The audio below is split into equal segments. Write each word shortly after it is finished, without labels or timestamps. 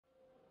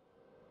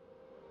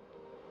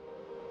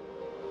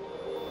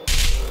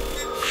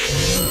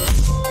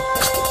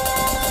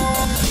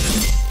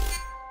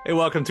Hey,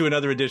 welcome to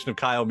another edition of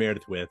Kyle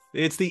Meredith with.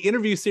 It's the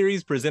interview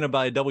series presented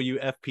by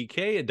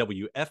WFPK at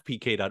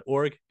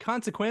WFPK.org,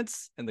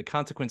 Consequence, and the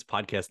Consequence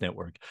Podcast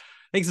Network.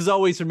 Thanks as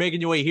always for making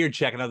your way here,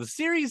 checking out the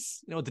series.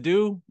 You know what to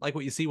do, like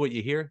what you see, what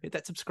you hear. Hit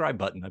that subscribe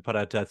button. I put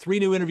out 3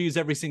 new interviews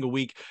every single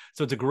week,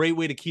 so it's a great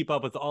way to keep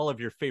up with all of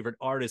your favorite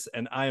artists.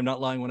 And I am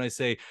not lying when I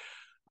say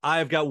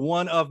I've got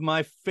one of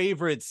my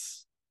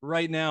favorites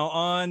right now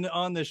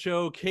on the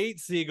show, Kate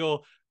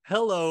Siegel.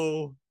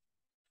 Hello.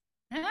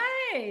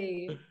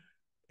 Hi.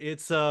 It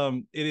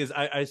is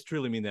I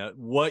truly mean that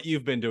what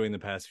you've been doing the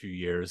past few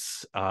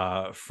years,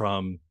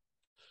 from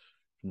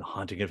The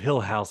Haunting of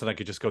Hill House, and I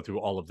could just go through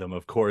all of them,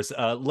 of course,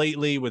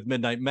 lately with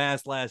Midnight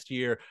Mass last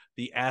year,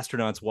 The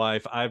Astronaut's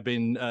Wife. I've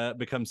been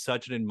become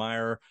such an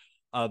admirer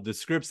of the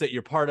scripts that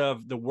you're part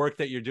of, the work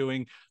that you're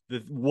doing,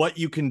 what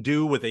you can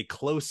do with a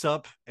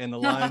close-up and the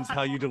lines,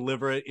 how you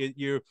deliver it.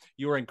 You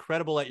are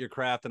incredible at your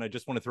craft, and I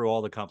just want to throw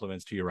all the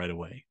compliments to you right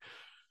away.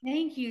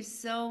 Thank you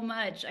so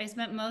much. I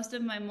spent most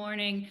of my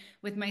morning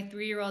with my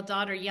 3-year-old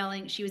daughter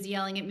yelling. She was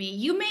yelling at me,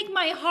 "You make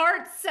my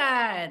heart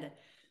sad."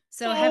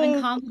 So having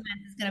Oh,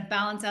 compliments is going to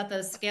balance out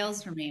those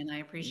scales for me, and I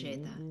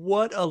appreciate that.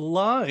 what a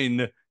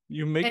line.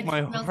 You make It's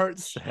my real. heart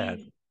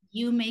sad.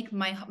 You make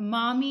my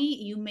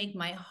mommy. You make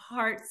my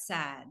heart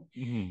sad.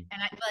 Mm-hmm.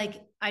 And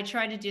I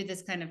try to do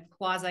this kind of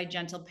quasi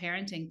gentle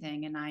parenting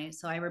thing, and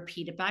I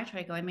repeat it back to her.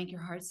 I go, "I make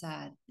your heart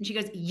sad," and she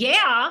goes,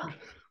 "Yeah."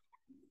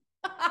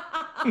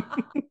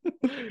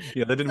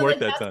 Yeah, that didn't So work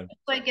that's that time.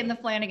 like in the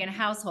Flanagan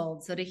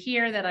household. So to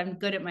hear that I'm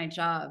good at my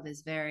job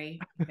is very,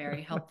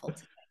 very helpful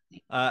to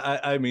me.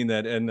 I mean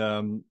that, and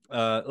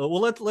well,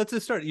 let's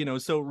just start.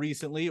 So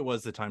recently it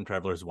was The Time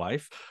Traveler's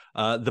Wife,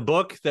 the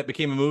book that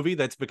became a movie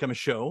that's become a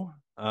show.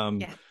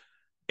 Yeah.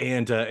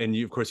 And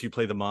you, of course, you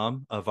play the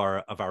mom of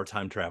our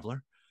time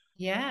traveler.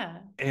 Yeah.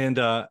 And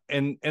I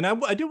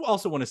do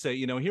also want to say,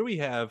 here we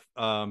have,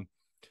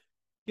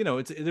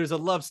 there's a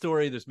love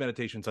story, there's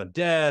meditations on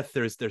death,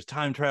 there's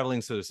time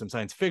traveling, so there's some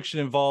science fiction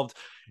involved.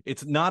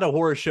 It's not a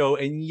horror show,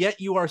 and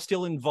yet you are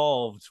still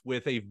involved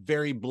with a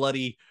very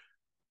bloody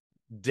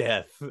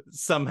death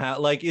somehow.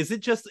 Like, is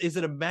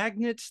it a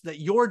magnet that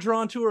you're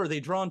drawn to, or are they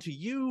drawn to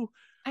you?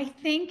 I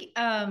think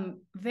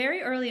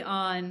very early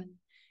on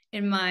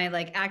in my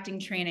acting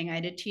training, I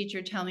had a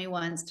teacher tell me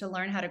once to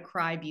learn how to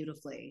cry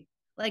beautifully.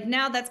 Like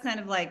now that's kind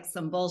of like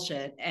some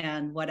bullshit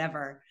and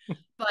whatever.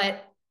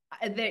 But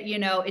that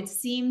it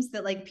seems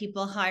that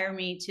people hire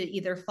me to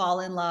either fall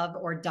in love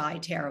or die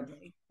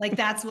terribly. Like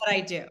that's what I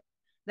do.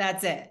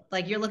 That's it.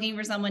 Like you're looking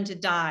for someone to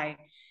die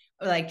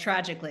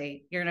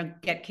tragically, you're gonna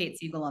get Kate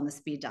Siegel on the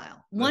speed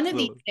dial. One That's of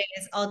these the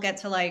days I'll get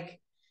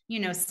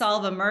to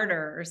solve a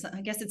murder or something.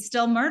 I guess it's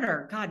still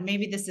murder. God,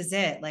 maybe this is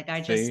it. Like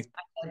I just See.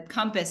 a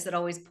compass that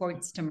always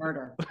points to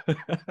murder.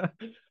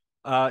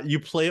 You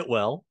play it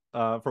well,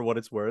 for what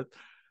it's worth.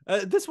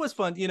 This was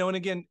fun, and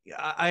again,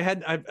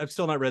 I've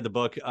still not read the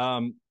book.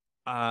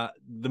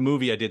 The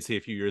movie I did see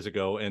a few years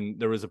ago, and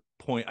there was a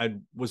point I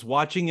was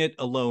watching it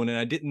alone, and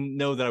I didn't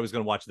know that I was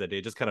going to watch it that day.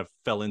 I just kind of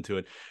fell into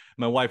it.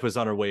 My wife was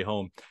on her way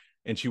home,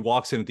 and she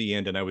walks in at the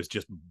end, and I was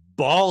just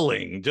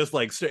bawling, just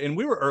like, and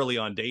we were early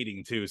on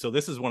dating too, so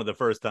this is one of the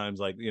first times,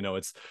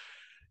 it's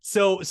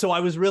so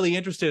I was really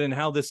interested in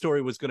how this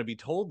story was going to be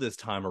told this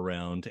time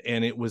around,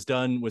 and it was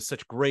done with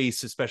such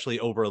grace, especially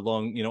over a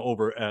long,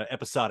 over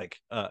episodic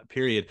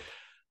period,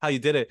 how you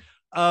did it.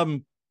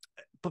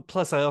 But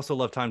plus, I also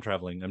love time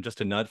traveling. I'm just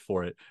a nut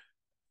for it.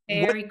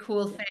 What? Very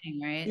cool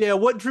thing, right? Yeah,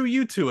 what drew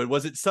you to it?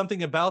 Was it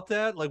something about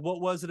that? Like, what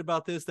was it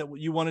about this that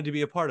you wanted to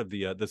be a part of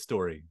the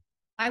story?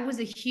 I was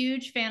a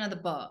huge fan of the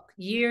book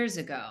years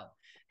ago.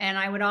 And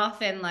I would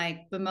often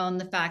bemoan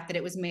the fact that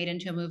it was made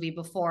into a movie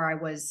before I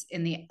was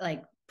in the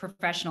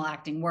professional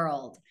acting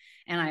world.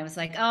 And I was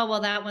like, oh, well,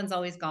 that one's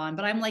always gone.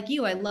 But I'm like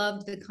you, I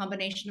loved the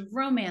combination of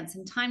romance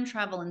and time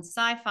travel and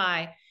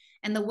sci-fi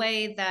and the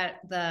way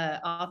that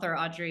the author,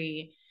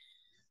 Audrey,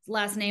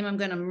 last name I'm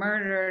going to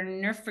murder,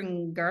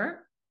 Nerfinger.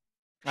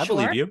 I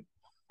believe Sure. you.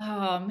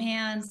 Oh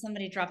man,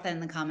 somebody drop that in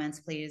the comments,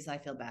 please. I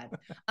feel bad.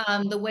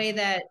 The way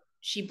that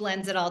she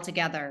blends it all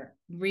together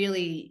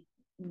really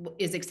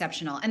is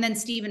exceptional. And then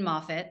Stephen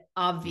Moffat,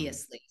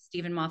 obviously.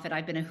 Stephen Moffat,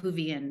 I've been a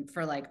Whovian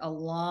for a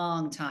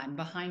long time.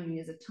 Behind me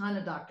is a ton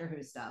of Doctor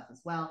Who stuff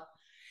as well.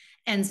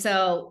 And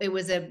so it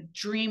was a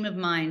dream of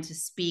mine to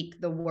speak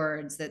the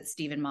words that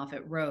Stephen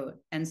Moffat wrote.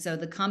 And so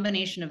the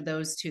combination of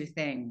those two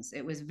things,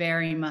 it was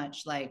very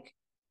much like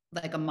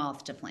a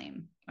moth to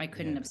flame. I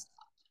couldn't Yeah. have stopped.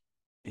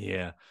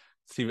 Yeah.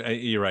 Steve,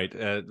 you're right.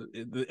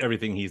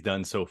 Everything he's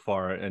done so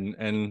far,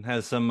 and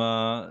has some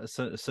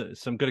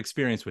good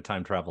experience with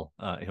time travel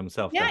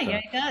himself. Yeah, That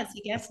yeah, he does.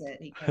 He gets it.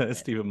 He gets it.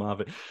 Stephen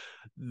Moffat.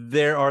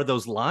 There are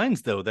those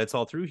lines though. That's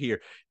all through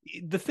here.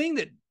 The thing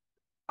that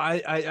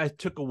I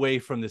took away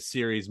from the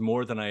series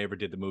more than I ever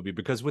did the movie,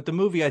 because with the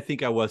movie I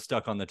think I was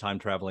stuck on the time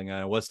traveling, and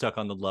I was stuck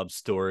on the love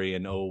story,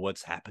 and oh,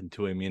 what's happened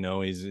to him?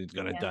 He's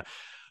gonna die.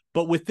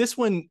 But with this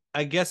one,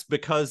 I guess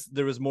because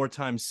there was more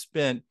time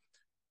spent,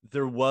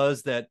 there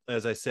was that,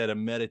 as I said, a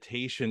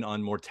meditation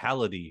on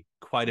mortality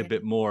quite a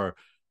bit more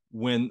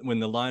when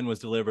the line was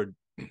delivered.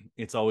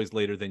 It's always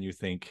later than you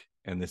think,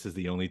 and this is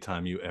the only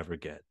time you ever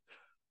get.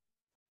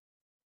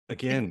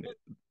 Again,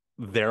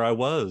 there I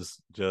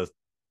was, just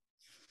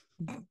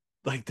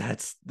like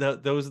those.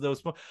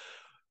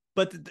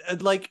 But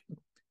like,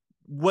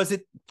 was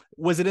it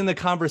was it in the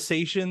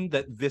conversation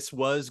that this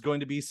was going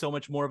to be so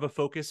much more of a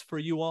focus for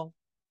you all?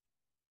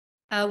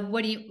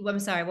 What do you? I'm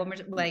sorry. One more.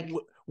 Like,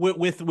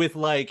 With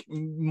like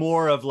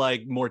more of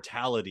like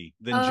mortality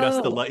than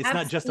just the oh, love. It's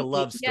not just a absolutely.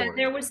 love Yeah,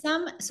 there story. was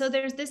some. So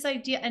there's this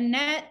idea.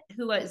 Annette,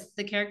 who was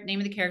the character name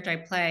of the character I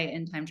play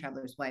in Time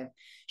Traveler's Wife,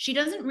 she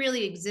doesn't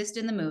really exist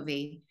in the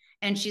movie,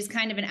 and she's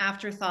kind of an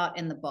afterthought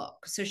in the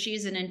book. So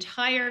she's an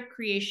entire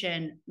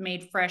creation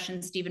made fresh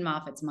in Stephen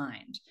Moffat's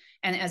mind,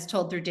 and as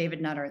told through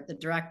David Nutter, the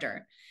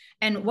director.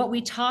 And what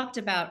we talked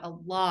about a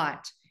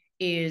lot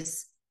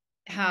is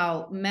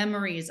how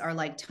memories are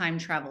like time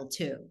travel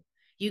too.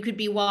 You could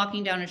be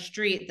walking down a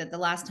street that the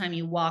last time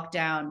you walked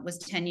down was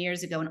 10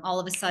 years ago, and all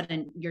of a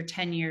sudden you're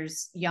 10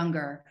 years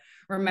younger,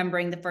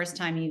 remembering the first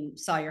time you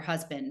saw your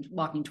husband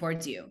walking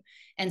towards you.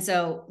 And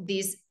so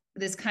this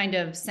kind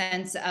of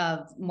sense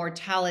of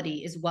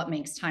mortality is what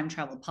makes time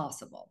travel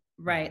possible,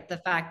 right?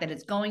 The fact that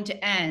it's going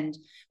to end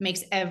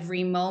makes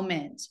every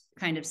moment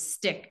kind of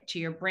stick to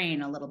your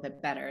brain a little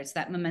bit better. It's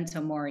that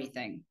memento mori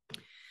thing.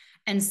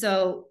 And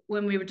so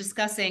when we were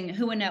discussing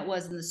who Annette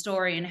was in the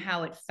story and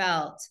how it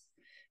felt,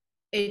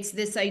 it's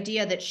this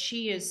idea that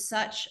she is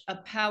such a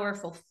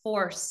powerful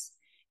force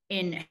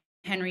in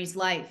Henry's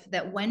life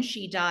that when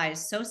she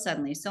dies so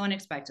suddenly, so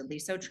unexpectedly,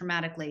 so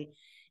traumatically,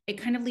 it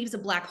kind of leaves a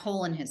black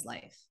hole in his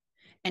life.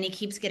 And he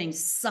keeps getting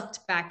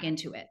sucked back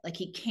into it. Like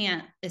he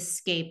can't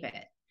escape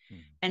it.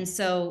 Mm-hmm. And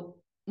so,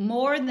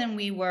 more than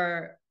we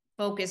were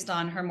focused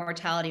on her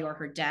mortality or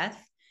her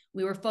death,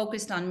 we were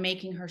focused on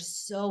making her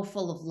so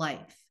full of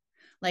life,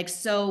 like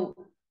so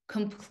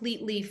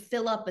completely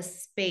fill up a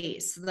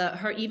space.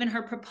 Even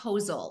her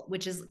proposal,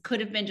 which could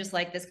have been just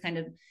like this kind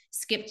of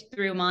skipped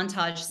through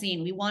montage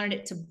scene, we wanted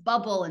it to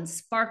bubble and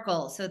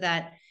sparkle so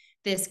that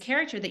this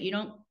character that you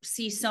don't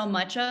see so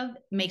much of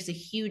makes a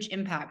huge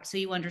impact. So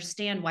you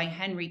understand why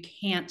Henry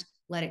can't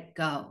let it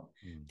go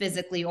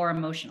physically or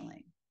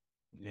emotionally.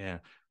 Yeah.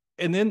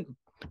 And then,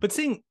 but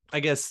seeing, I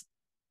guess,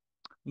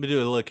 let me do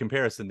a little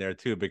comparison there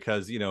too,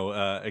 because,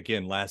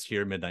 again, last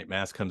year, Midnight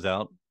Mass comes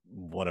out.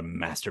 What a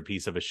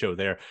masterpiece of a show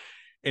there.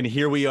 And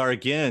here we are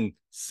again,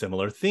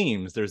 similar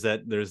themes. There's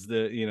the,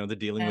 the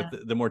dealing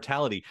with the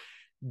mortality.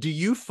 Do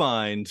you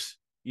find,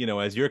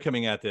 as you're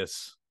coming at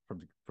this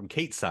from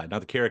Kate's side, not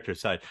the character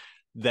side,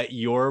 that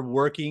you're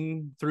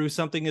working through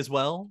something as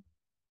well?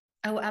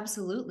 Oh,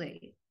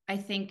 absolutely. I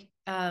think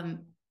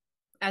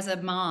as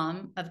a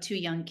mom of two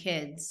young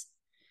kids,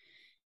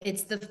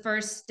 it's the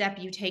first step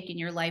you take in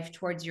your life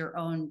towards your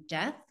own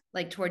death,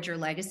 like towards your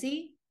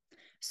legacy.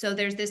 So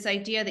there's this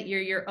idea that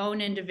you're your own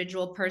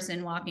individual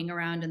person walking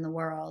around in the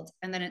world.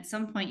 And then at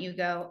some point you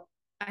go,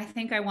 I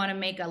think I want to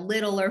make a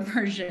littler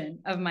version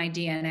of my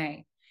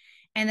DNA.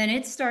 And then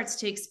it starts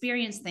to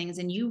experience things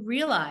and you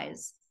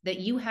realize that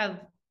you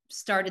have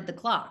started the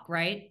clock,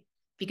 right?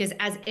 Because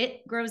as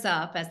it grows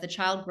up, as the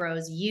child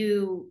grows,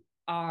 you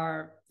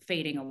are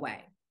fading away.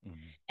 Mm-hmm.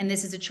 And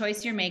this is a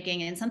choice you're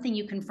making and something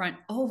you confront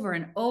over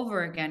and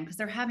over again because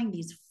they're having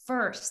these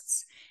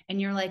firsts. And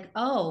you're like,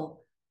 oh,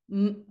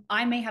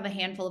 I may have a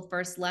handful of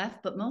firsts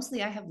left, but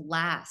mostly I have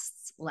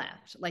lasts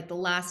left. Like the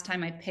last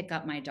time I pick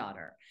up my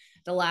daughter,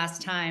 the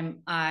last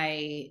time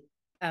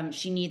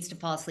she needs to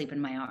fall asleep in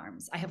my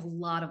arms. I have a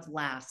lot of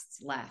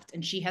lasts left,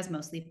 and she has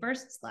mostly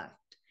firsts left.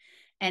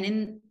 And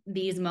in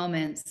these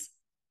moments,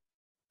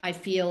 I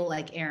feel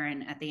like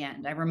Aaron at the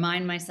end. I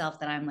remind myself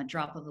that I'm a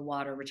drop of the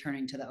water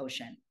returning to the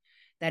ocean,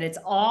 that it's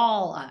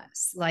all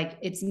us. Like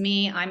it's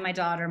me, I'm my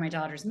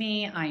daughter's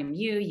me, I am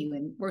you,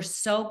 and we're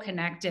so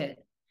connected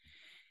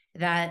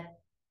that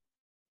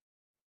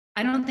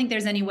I don't think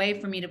there's any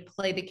way for me to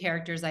play the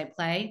characters I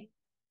play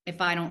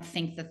if I don't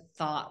think the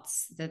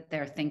thoughts that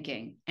they're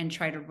thinking and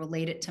try to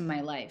relate it to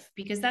my life,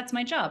 because that's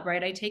my job,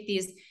 right? I take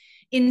these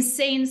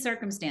insane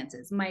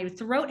circumstances. My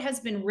throat has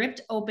been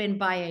ripped open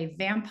by a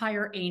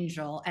vampire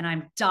angel and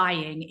I'm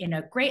dying in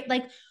a great,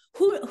 like,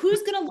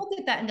 who's going to look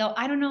at that and go,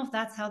 I don't know if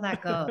that's how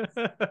that goes.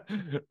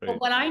 Right.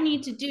 But what I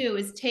need to do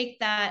is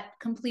take that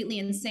completely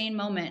insane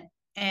moment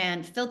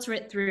and filter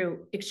it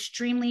through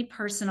extremely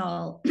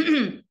personal,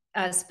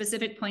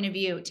 specific point of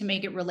view to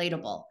make it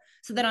relatable.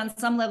 So that on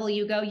some level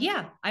you go,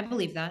 yeah, I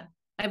believe that.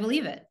 I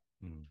believe it.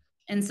 Mm.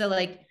 And so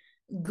like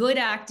good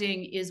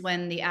acting is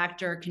when the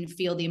actor can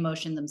feel the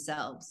emotion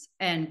themselves.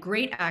 And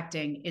great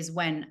acting is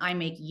when I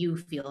make you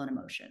feel an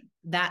emotion.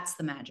 That's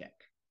the magic.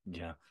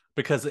 Yeah.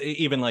 Because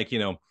even like,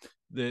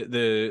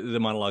 the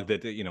monologue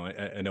that,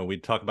 I know we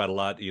talk about a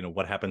lot,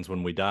 what happens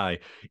when we die.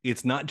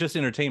 It's not just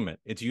entertainment.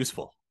 It's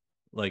useful.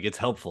 Like it's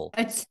helpful.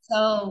 It's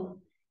so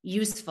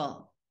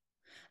useful.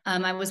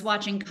 I was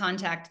watching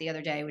Contact the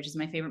other day, which is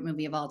my favorite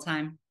movie of all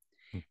time.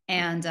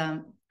 And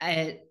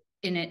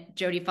in it,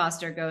 Jodie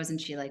Foster goes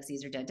and she like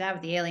sees her dead dad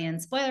with the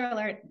aliens. Spoiler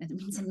alert,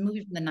 it's a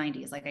movie from the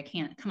 90s. Like I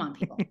can't, come on,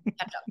 people.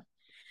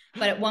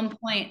 But at one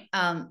point,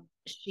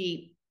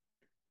 she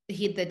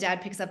the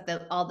dad picks up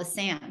all the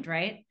sand,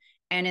 right?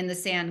 And in the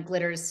sand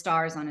glitters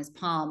stars on his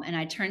palm. And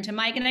I turn to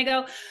Mike and I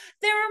go,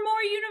 there are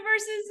more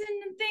universes in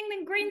the thing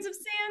than grains of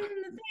sand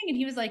in the thing. And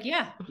he was like,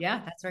 yeah,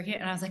 that's right here.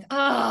 And I was like,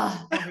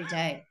 oh, every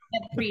day,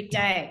 every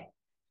day.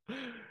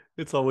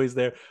 It's always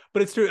there.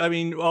 But it's true. I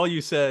mean, all you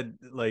said,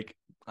 like,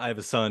 I have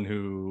a son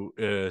who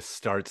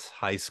starts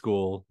high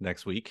school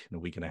next week, in a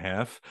week and a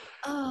half.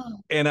 Oh,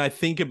 And I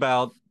think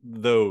about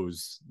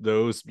those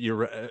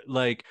you're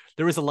like,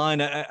 there was a line,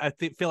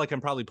 feel like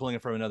I'm probably pulling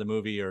it from another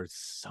movie or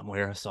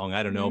somewhere, a song,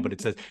 I don't know, but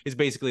it says, it's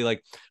basically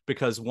like,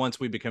 because once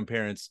we become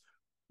parents,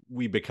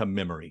 we become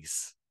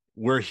memories.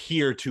 We're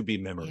here to be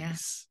yeah.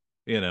 memories,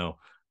 you know.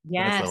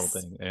 That's the whole Yes.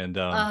 thing. And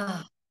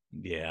Oh,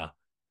 yeah,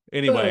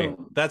 anyway,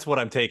 boom. that's what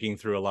I'm taking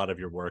through a lot of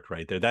your work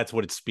right there. That's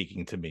what it's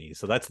speaking to me.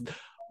 So that's not a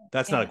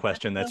Yeah, I'm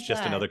question, so that's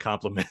just glad. another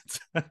compliment.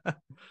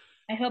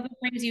 I hope it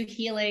brings you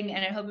healing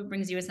and I hope it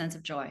brings you a sense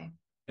of joy.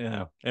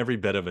 Yeah, every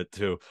bit of it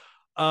too.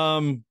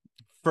 um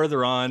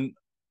Further on,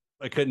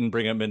 I couldn't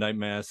bring up Midnight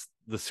Mass.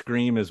 The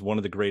scream is one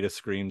of the greatest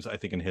screams, I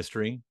think, in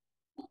history.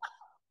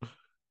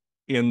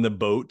 In the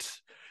boat,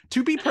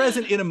 to be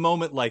present in a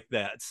moment like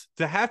that,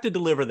 to have to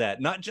deliver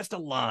that, not just a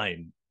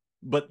line,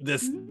 but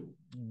this Mhm.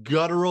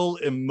 guttural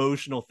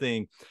emotional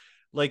thing.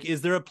 Like,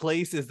 is there a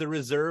place, is there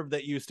reserve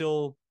that you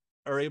still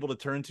are able to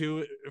turn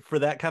to for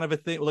that kind of a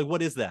thing? Like,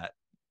 what is that?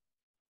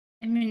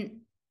 I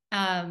mean,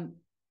 um,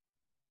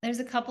 there's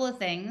a couple of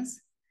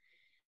things.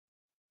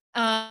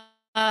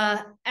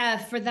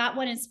 For that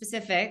one in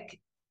specific,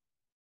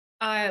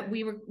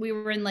 we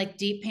were in like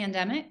deep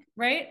pandemic,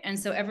 right? And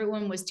so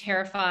everyone was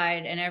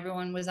terrified and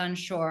everyone was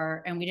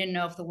unsure, and we didn't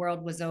know if the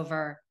world was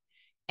over,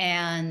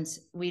 and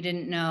we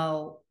didn't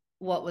know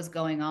what was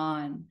going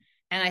on.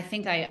 And I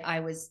think I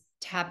was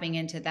tapping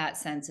into that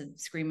sense of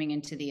screaming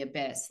into the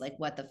abyss, like,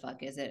 what the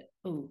fuck is it?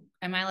 Ooh,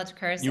 am I allowed to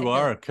curse? I You feel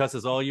are, cuss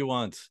is all you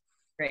want.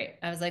 great.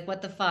 I was like,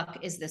 what the fuck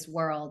is this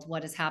world?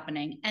 What is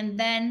happening? And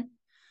then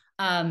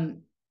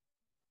um,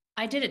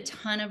 I did a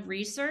ton of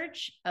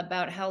research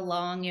about how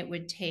long it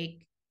would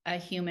take a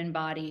human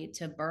body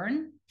to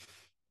burn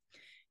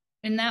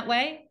in that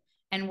way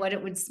and what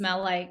it would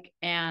smell like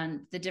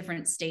and the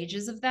different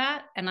stages of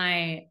that. And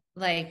I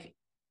like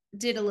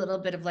did a little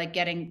bit of like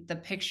getting the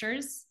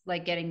pictures,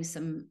 like getting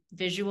some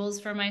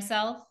visuals for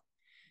myself.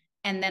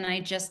 And then I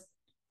just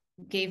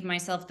gave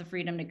myself the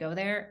freedom to go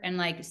there and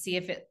like see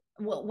if it,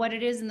 what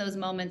it is in those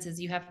moments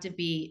is you have to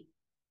be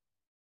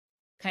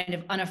kind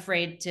of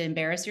unafraid to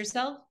embarrass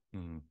yourself.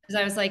 Mm. Because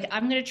I was like,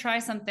 I'm going to try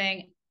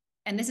something.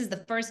 And this is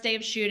the first day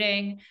of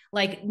shooting.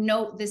 Like,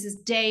 no, this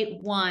is day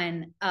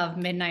one of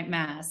Midnight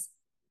Mass.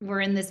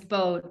 We're in this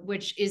boat,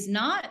 which is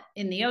not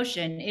in the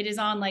ocean. It is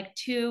on like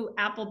two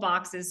apple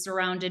boxes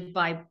surrounded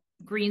by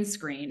green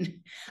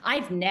screen.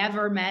 I've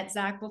never met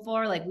Zach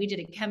before. Like, we did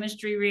a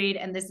chemistry read,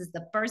 and this is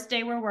the first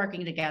day we're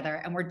working together,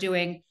 and we're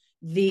doing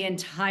the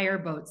entire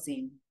boat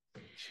scene.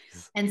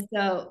 Jeez. And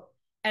so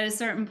at a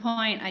certain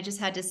point, I just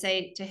had to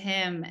say to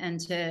him and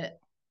to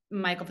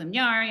Michael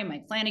Pimyari and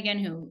Mike Flanagan,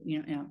 who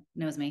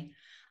knows me,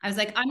 I was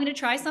like, I'm going to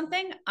try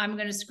something. I'm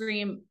going to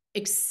scream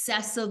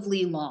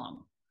excessively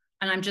long,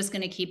 and I'm just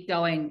going to keep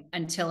going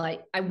until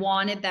I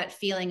wanted that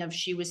feeling of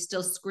she was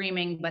still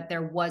screaming, but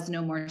there was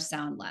no more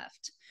sound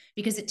left,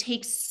 because it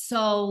takes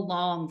so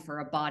long for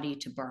a body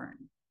to burn.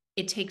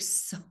 It takes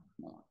so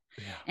long,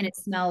 Yeah, and it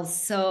smells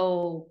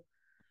so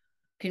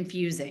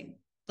confusing.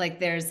 Like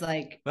there's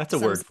like that's a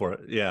some, word for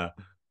it. Yeah.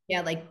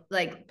 yeah,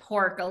 like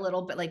pork a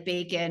little bit, like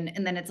bacon,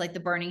 and then it's like the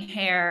burning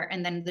hair,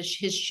 and then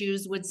his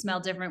shoes would smell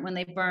different when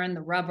they burn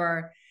the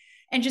rubber.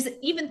 And just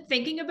even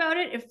thinking about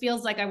it, it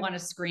feels like I want to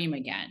scream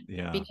again,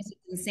 Yeah. because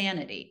it's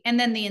insanity. And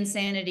then the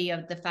insanity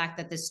of the fact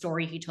that this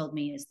story he told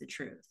me is the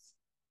truth.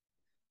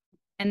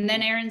 And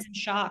then Aaron's in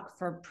shock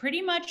for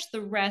pretty much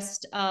the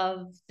rest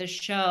of the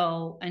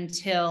show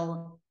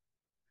until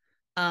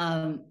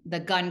the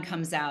gun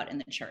comes out in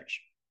the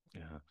church.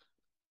 Yeah.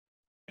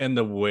 And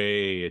the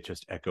way it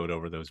just echoed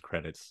over those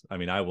credits. I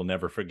mean, I will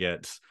never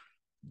forget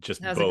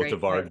just That was a both great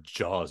of our quote.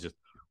 jaws just,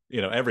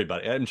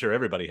 everybody, I'm sure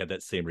everybody had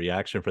that same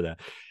reaction for that.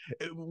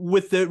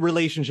 With the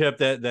relationship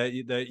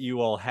that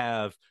you all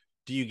have,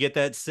 do you get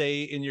that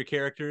say in your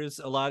characters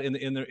a lot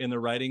in the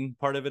writing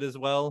part of it as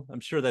well? I'm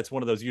sure that's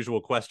one of those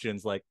usual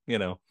questions, like,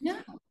 No.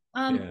 yeah.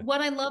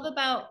 What I love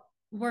about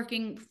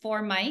working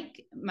for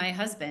Mike, my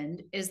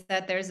husband, is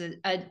that there's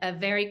a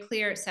very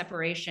clear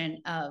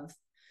separation of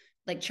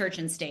like church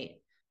and state.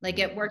 Like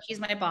Mm. at work, he's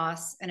my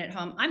boss, and at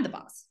home, I'm the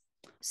boss.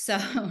 So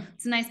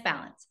it's a nice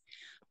balance.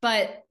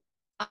 But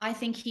I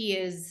think he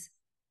is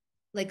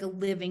like a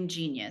living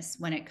genius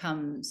when it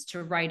comes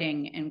to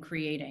writing and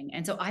creating.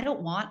 And so I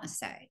don't want a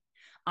say.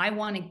 I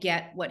want to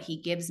get what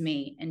he gives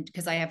me, and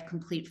because I have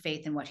complete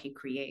faith in what he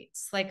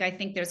creates. Like I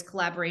think there's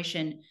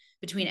collaboration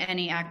between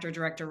any actor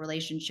director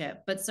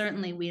relationship, but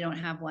certainly we don't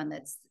have one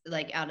that's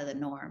like out of the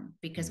norm,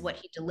 because Mm. what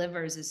he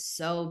delivers is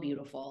so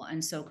beautiful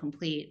and so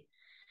complete,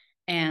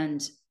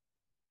 and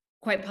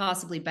quite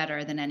possibly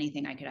better than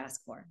anything I could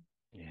ask for.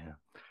 Yeah.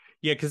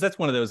 Yeah, because that's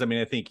one of those. I mean,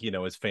 I think,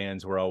 as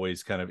fans, we're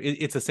always kind of,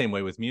 it's the same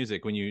way with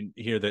music. When you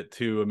hear that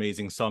two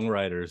amazing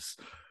songwriters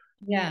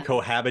Yeah.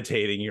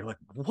 cohabitating, you're like,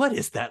 what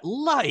is that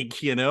like?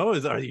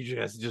 Are you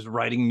guys just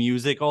writing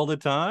music all the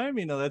time?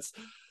 That's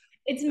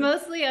It's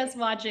mostly us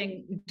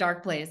watching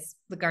Dark Place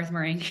with Garth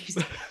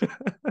Marenghi.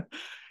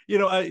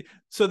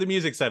 so the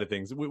music side of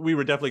things, we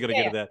were definitely going to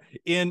Yeah, get to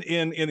yeah.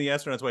 that. In The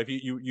Astronaut's Wife,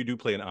 you do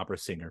play an opera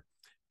singer,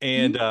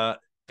 and Mhm.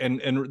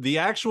 and the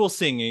actual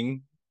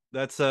singing,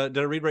 that's did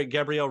I read right?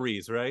 Gabrielle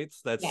Rees, right?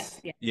 Yes, That's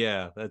yes.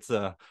 yeah, that's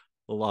a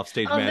little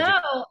offstage magic.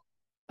 Although,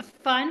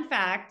 fun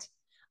fact,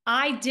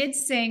 I did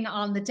sing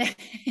on the day,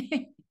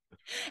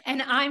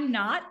 and I'm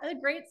not a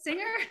great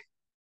singer.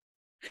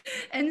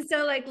 And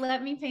so, like,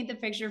 let me paint the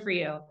picture for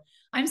you.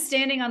 I'm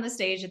standing on the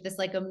stage at this,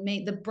 like,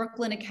 the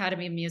Brooklyn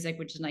Academy of Music,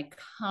 which is an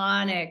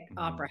iconic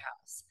opera Mhm.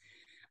 house.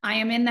 I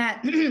am in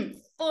that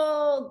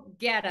full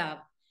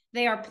getup.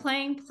 They are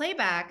playing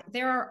playback.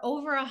 There are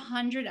over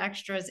 100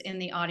 extras in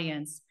the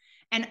audience,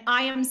 and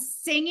I am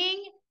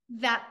singing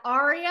that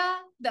aria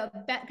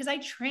because I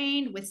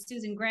trained with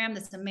Susan Graham,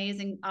 this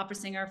amazing opera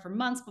singer, for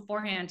months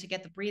beforehand to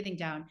get the breathing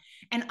down,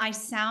 and I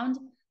sound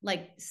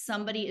like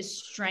somebody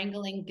is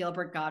strangling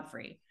Gilbert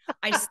Godfrey.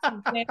 I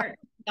swear to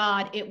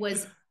God, it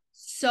was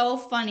so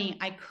funny.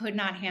 I could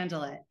not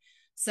handle it.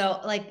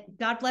 So, like,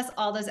 God bless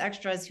all those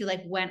extras who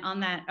like went on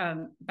that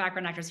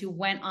background actors who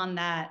went on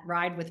that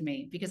ride with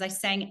me, because I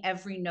sang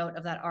every note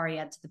of that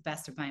aria to the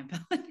best of my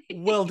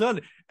Well ability.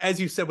 done.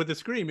 As you said with the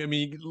scream, I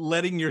mean,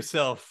 letting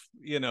yourself,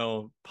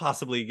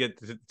 possibly get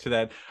to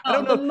that. I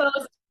don't Oh, know. the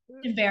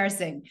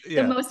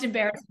Yeah. most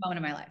embarrassing moment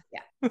of my life.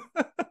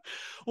 Yeah.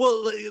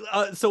 Well,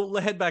 so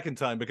head back in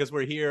time, because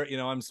we're here.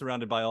 I'm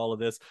surrounded by all of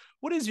this.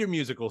 What is your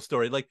musical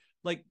story like?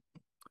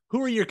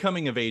 Who are your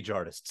coming of age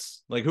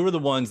artists? Like, who are the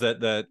ones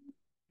that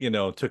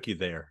took you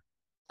there?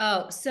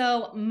 Oh,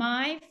 so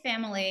my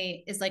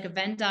family is like a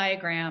Venn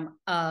diagram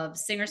of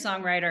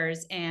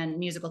singer-songwriters and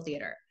musical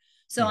theater.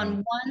 So Mm-hmm.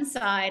 on one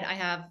side, I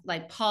have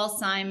like Paul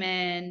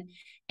Simon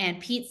and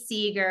Pete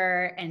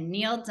Seeger and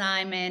Neil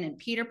Diamond and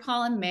Peter,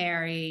 Paul, and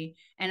Mary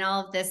and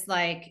all of this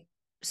like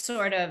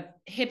sort of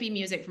hippie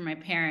music from my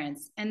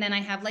parents. And then I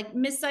have like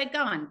Miss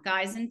Saigon,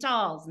 Guys and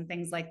Dolls, and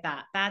things like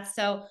that. That's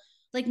so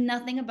like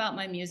nothing about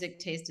my music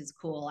taste is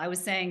cool. I was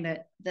saying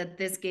that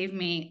this gave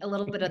me a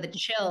little bit of the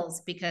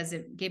chills because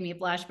it gave me a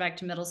flashback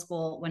to middle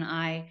school when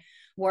I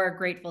wore a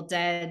Grateful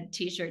Dead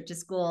t-shirt to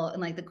school,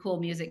 and like the cool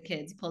music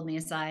kids pulled me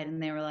aside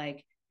and they were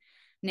like,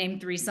 name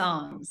 3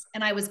 songs,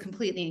 and I was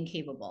completely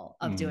incapable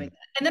of doing Mm-hmm.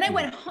 that. And then I Mm-hmm.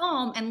 went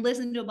home and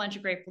listened to a bunch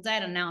of Grateful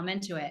Dead, and now I'm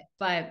into it.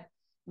 But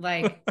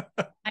like,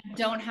 I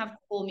don't have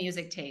cool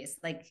music taste.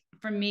 Like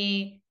for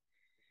me,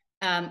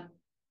 um,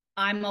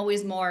 I'm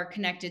always more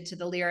connected to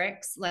the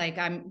lyrics. Like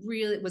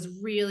was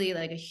really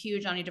like a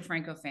huge Ani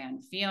DeFranco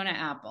fan, Fiona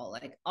Apple,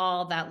 like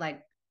all that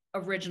like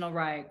original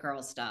Riot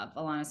Girl stuff,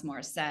 Alanis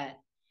Morissette.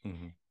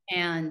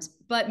 Mm-hmm.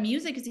 But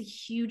music is a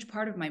huge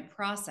part of my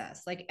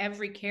process. Like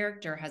every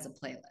character has a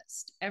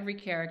playlist. Every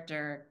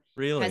character has,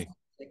 Really?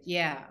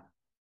 yeah.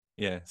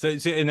 Yeah. So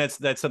and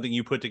that's something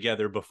you put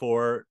together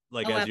before,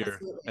 like, Oh, as you're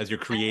absolutely.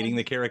 creating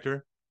the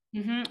character.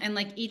 And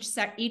like each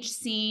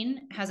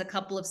scene has a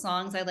couple of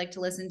songs I like to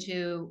listen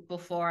to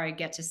before I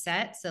get to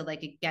set, so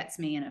like it gets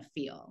me in a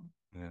feel.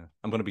 Yeah.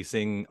 I'm going to be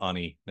seeing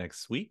Ani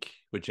next week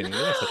with Jenny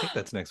Lewis. I think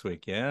that's next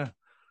week. Yeah.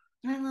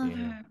 I love Yeah.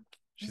 her.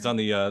 She's on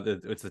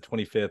it's the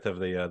 25th of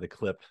the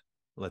clip.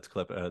 Let's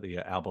clip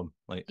the album.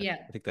 Like, Yeah,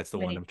 I think that's the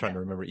one Living I'm trying to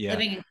remember. Yeah.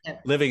 Living in Clip,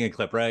 Living in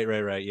clip. Right,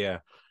 right, right. Yeah.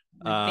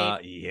 my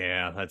favorite.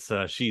 Yeah, that's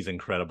she's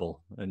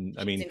incredible. And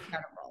I She's mean,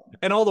 incredible.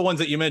 and all the ones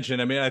that you mentioned,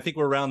 I mean, I think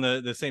we're around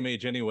the same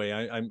age anyway.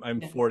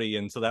 I'm Yeah. 40,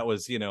 and so that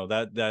was,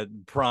 that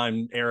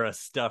prime era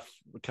stuff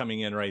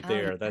coming in right Oh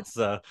there. yeah. That's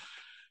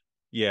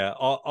yeah,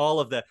 all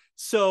of that.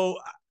 So,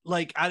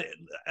 like, I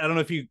don't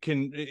know if you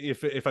can,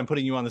 if I'm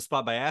putting you on the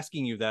spot by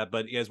asking you that,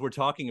 but as we're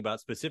talking about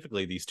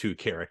specifically these two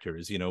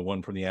characters,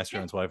 one from The Yeah.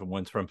 Astronaut's Wife and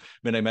one's from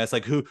Midnight Mass,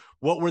 like,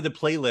 what were the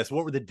playlists?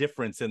 What were the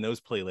difference in those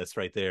playlists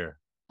right there?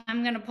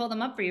 I'm gonna pull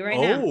them up for you right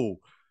now, Oh,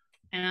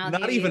 and I'll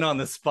not give even you. on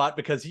the spot,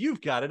 because you've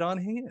got it on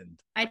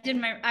hand.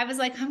 I was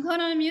like, I'm going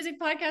on a music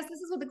podcast. This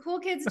is what the cool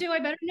kids do. I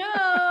better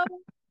know.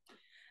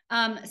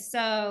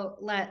 So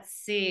let's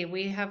see.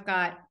 We have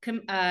got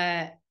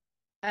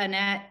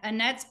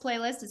Annette's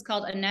playlist is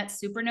called Annette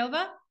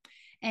Supernova.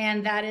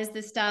 And that is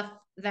the stuff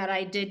that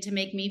I did to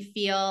make me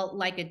feel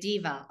like a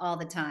diva all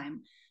the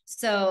time.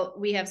 So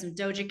we have some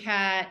Doja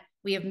Cat,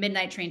 we have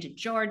Midnight Train to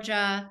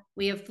Georgia,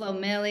 we have Flo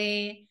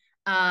Milli,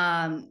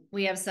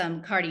 we have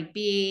some Cardi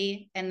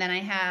B, and then I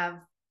have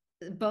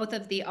both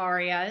of the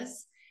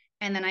arias,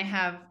 and then I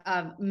have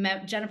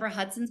Jennifer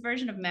Hudson's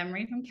version of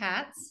Memory from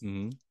Cats,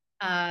 Mm-hmm.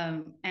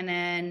 and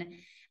then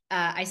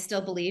I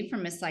Still Believe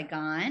from Miss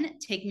Saigon,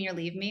 Take Me or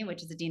Leave Me,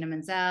 which is Idina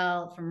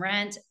Menzel from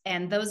Rent.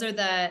 And those are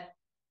the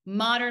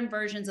modern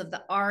versions of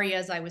the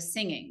arias I was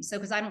singing. So,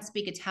 because I don't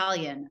speak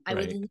Italian, I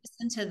would Right.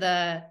 listen to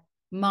the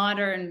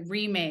modern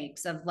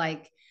remakes of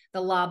like the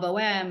La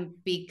Boheme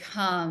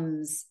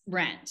becomes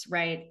Rent,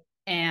 right?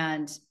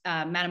 and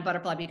Madame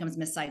Butterfly becomes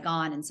Miss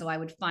Saigon. And so I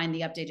would find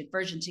the updated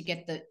version to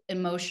get the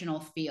emotional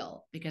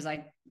feel because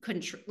I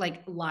couldn't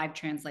like live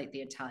translate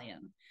the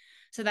Italian.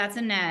 So that's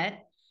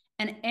Annette.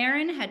 And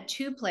Aaron had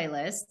two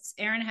playlists.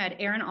 Aaron had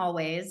Aaron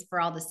Always for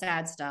all the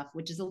sad stuff,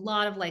 which is a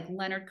lot of like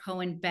Leonard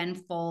Cohen, Ben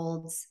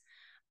Folds,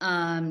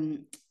 Ani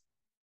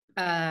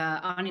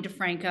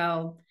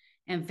DeFranco,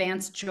 and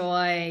Vance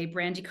Joy,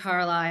 Brandy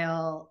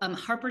Carlisle,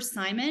 Harper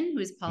Simon,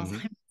 who's Paul Mm-hmm.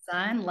 Simon's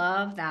son.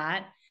 Love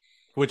that.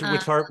 Um,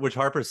 Which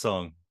Harper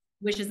song?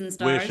 Wishes and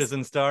Wishes Stars.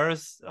 and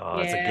Stars. Oh,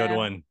 that's a good Yeah,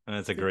 one. That's a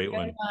it's a great good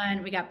one.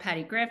 one. We got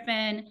Patty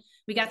Griffin.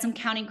 We got some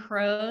Counting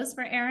Crows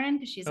for Erin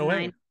because she's a Oh nine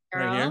wait,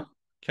 right girl. here.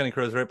 Counting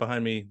Crows right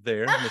behind me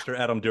there, Mr.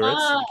 Adam Duritz.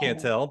 You can't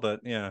Love, tell, but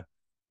yeah.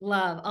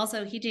 love.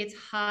 Also, he dates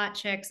hot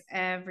chicks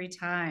every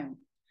time.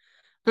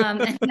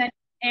 And then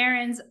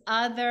Erin's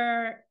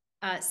other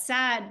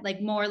sad,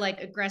 like more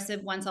like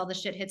aggressive once all the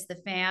shit hits the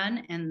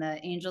fan and the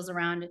angels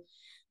around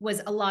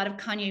was a lot of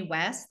Kanye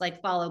West,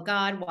 like Follow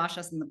God, Wash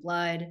Us in the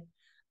Blood,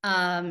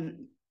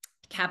 um,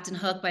 Captain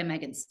Hook by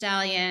Megan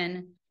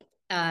Stallion,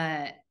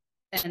 uh,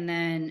 and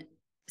then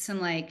some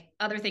like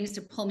other things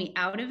to pull me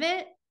out of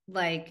it,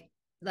 like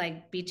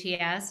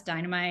BTS,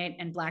 Dynamite,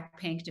 and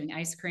Blackpink doing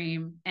Ice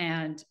Cream,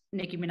 and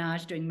Nicki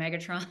Minaj doing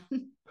Megatron.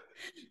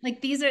 Like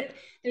these are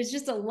there's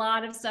just a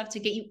lot of stuff to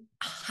get you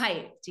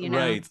hyped, you know.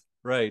 Right,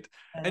 right.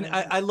 And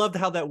I loved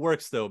how that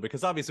works though,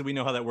 because obviously we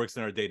know how that works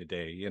in our day to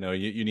day. You know,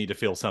 you need to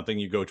feel something,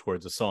 you go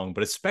towards a song,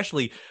 but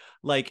especially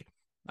like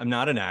I'm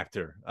not an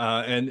actor,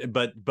 and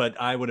but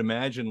I would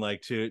imagine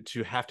like to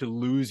have to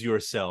lose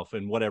yourself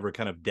in whatever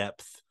kind of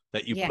depth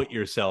that you Yeah. put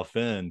yourself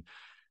in,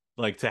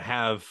 like to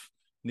have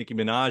Nicki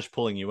Minaj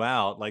pulling you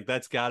out, like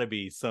that's got to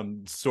be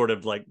some sort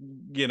of like,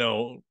 you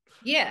know,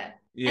 Yeah.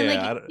 And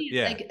like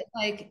yeah, yeah,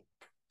 like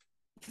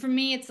for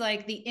me it's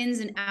like the ins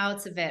and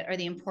outs of it are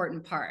the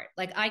important part.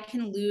 Like I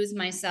can lose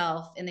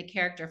myself in the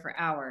character for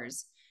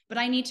hours, but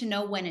I need to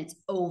know when it's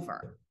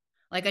over.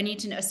 Like I need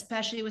to know,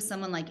 especially with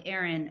someone like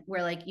Aaron,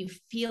 where like you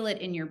feel it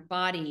in your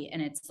body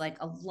and it's like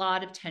a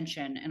lot of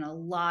tension and a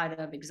lot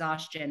of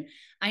exhaustion.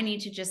 I need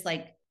to just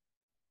like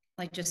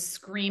just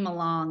scream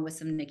along with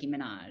some Nicki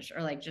Minaj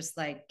or like just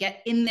like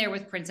get in there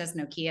with Princess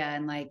Nokia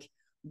and like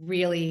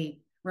really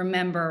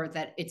remember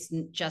that it's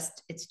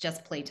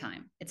just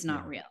playtime. It's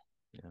not yeah, real.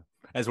 yeah.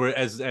 As we're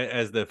as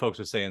the folks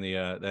are saying,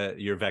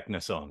 your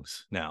Vecna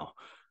songs now,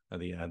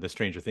 the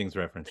Stranger Things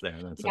reference there.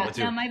 That's Yeah. what's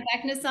Now your my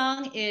Beckna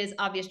song is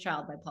Obvious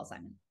Child by Paul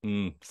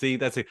Simon. see,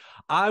 that's it.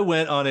 I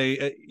went on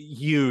a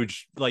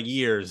huge, like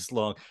years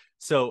long.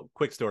 So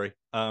quick story.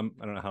 I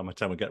don't know how much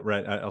time we got.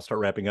 Right, I'll start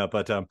wrapping up.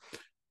 But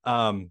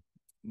um,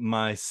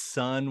 my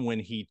son, when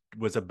he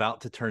was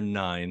about to turn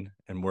 9,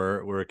 and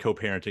we're a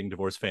co-parenting,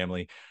 divorced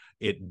family,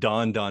 it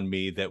dawned on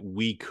me that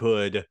we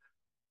could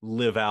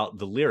live out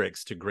the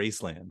lyrics to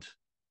Graceland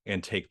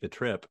and take the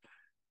trip.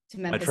 To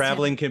My Memphis,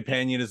 traveling Tennessee.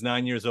 companion is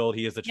 9 years old.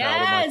 He is the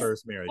child of my Yes.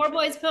 first Poor marriage.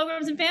 boys,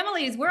 pilgrims, and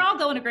families. We're all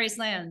going to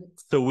Graceland.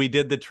 So we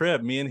did the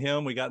trip. Me and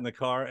him, we got in the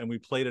car and we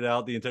played it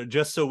out the entire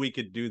just so we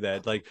could do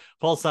that. Like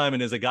Paul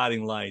Simon is a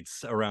guiding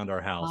lights around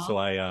our house. So Oh,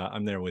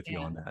 I'm there with you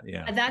yeah. on that.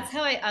 Yeah. That's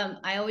how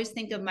I always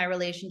think of my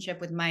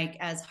relationship with Mike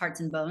as hearts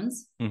and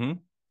bones. Mm-hmm. It's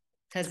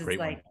Because a it's great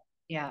one. like,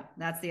 yeah,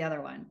 that's the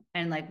other one.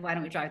 And like, why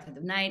don't we drive through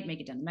the night, make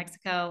it down to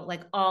Mexico?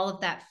 Like all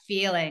of that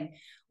feeling.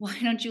 Why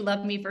don't you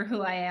love me for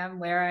who I am,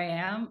 where I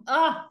am?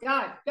 Oh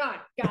God, God,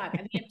 God. I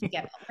mean, you have to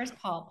get where's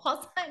Paul?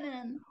 Paul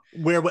Simon.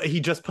 Where he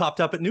just popped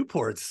up at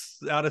Newport's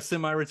out of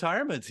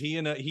semi-retirement.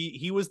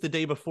 He was the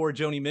day before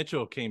Joni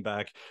Mitchell came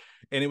back,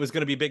 and it was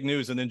going to be big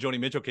news. And then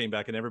Joni Mitchell came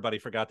back, and everybody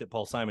forgot that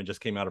Paul Simon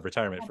just came out of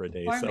retirement for a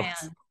day. Poor So man.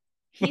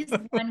 He's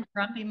one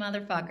grumpy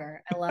motherfucker.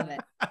 I love it.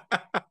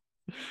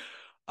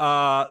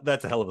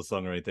 that's a hell of a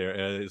song right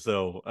there.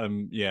 So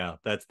yeah,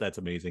 that's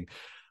amazing.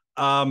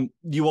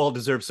 You all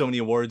deserve so many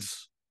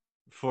awards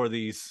for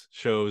these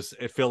shows.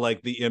 I feel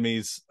like the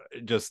Emmys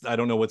just I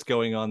don't know what's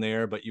going on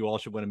there, but you all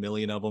should win a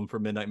million of them for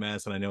Midnight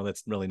Mass, and I know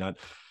that's really not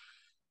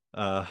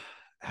uh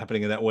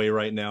happening in that way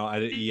right now. I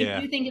Yeah,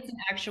 do think it's an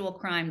actual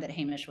crime that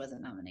Hamish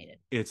wasn't nominated.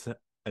 it's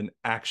an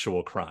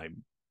actual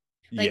crime.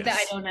 Like that, I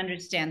Yes. don't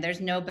understand. There's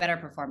no better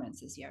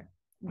performance this year.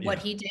 What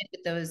Yeah. he did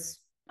with those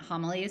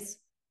homilies,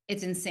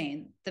 it's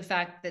insane. The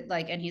fact that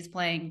like, and he's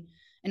playing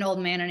an old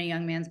man in a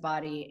young man's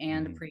body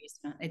and a Mhm. priest.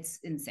 It's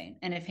insane.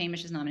 And if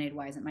Hamish is nominated,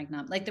 why isn't Mike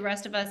not? Like the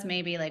rest of us,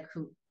 maybe like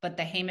who, but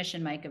the Hamish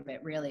and Mike of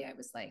it, really, I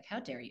was like, how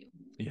dare you?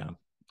 Yeah.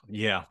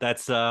 Yeah,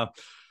 that's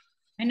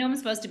I know I'm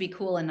supposed to be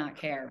cool and not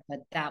care, but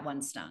that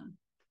one stung.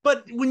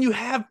 but when you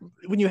have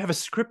a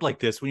script like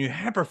this, when you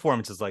have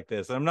performances like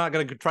this, and I'm not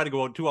going to try to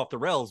go too off the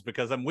rails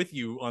because I'm with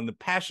you on the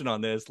passion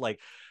on this, like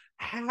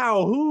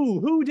how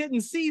who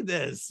didn't see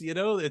this, you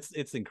know, it's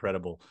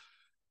incredible.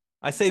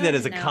 I It's say that hard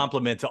as to a know.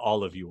 compliment to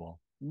all of you all.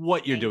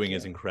 What you're Thank doing you.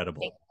 is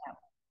incredible.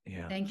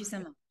 Yeah. Thank you so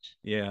much.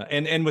 Yeah,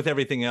 and with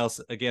everything else,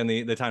 again,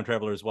 the time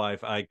traveler's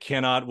wife. I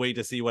cannot wait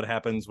to see what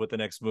happens with the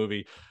next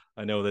movie.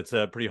 I know that's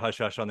pretty hush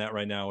hush on that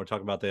right now. We're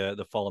talking about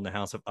the Fall in the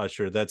House of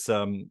Usher. That's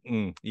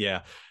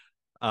yeah.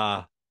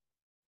 Uh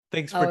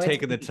Thanks for Oh, it's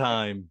taking the really good.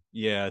 time,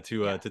 yeah,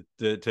 Yeah.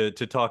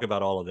 to talk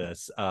about all of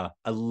this. I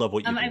love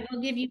what you do. I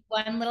will give you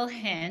one little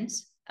hint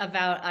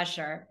about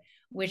Usher,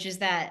 which is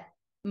that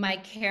my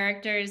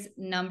character's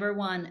number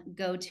one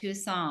go-to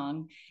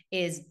song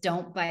is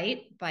 "Don't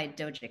Bite" by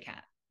Doja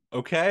Cat.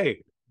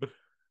 Okay,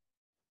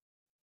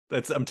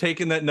 I'm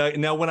taking that now.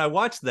 Now, when I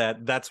watch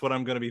that, that's what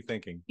I'm going to be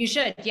thinking. You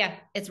should. Yeah,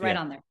 it's right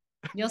Yeah. on there.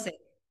 You'll see.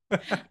 All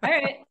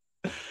right.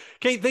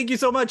 Kate, thank you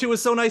so much. It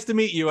was so nice to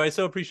meet you. I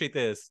so appreciate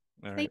this.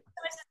 All Thank right. you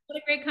so much. What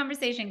a great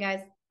conversation,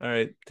 guys. All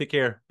right. Take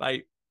care.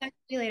 Bye. Talk to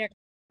you later.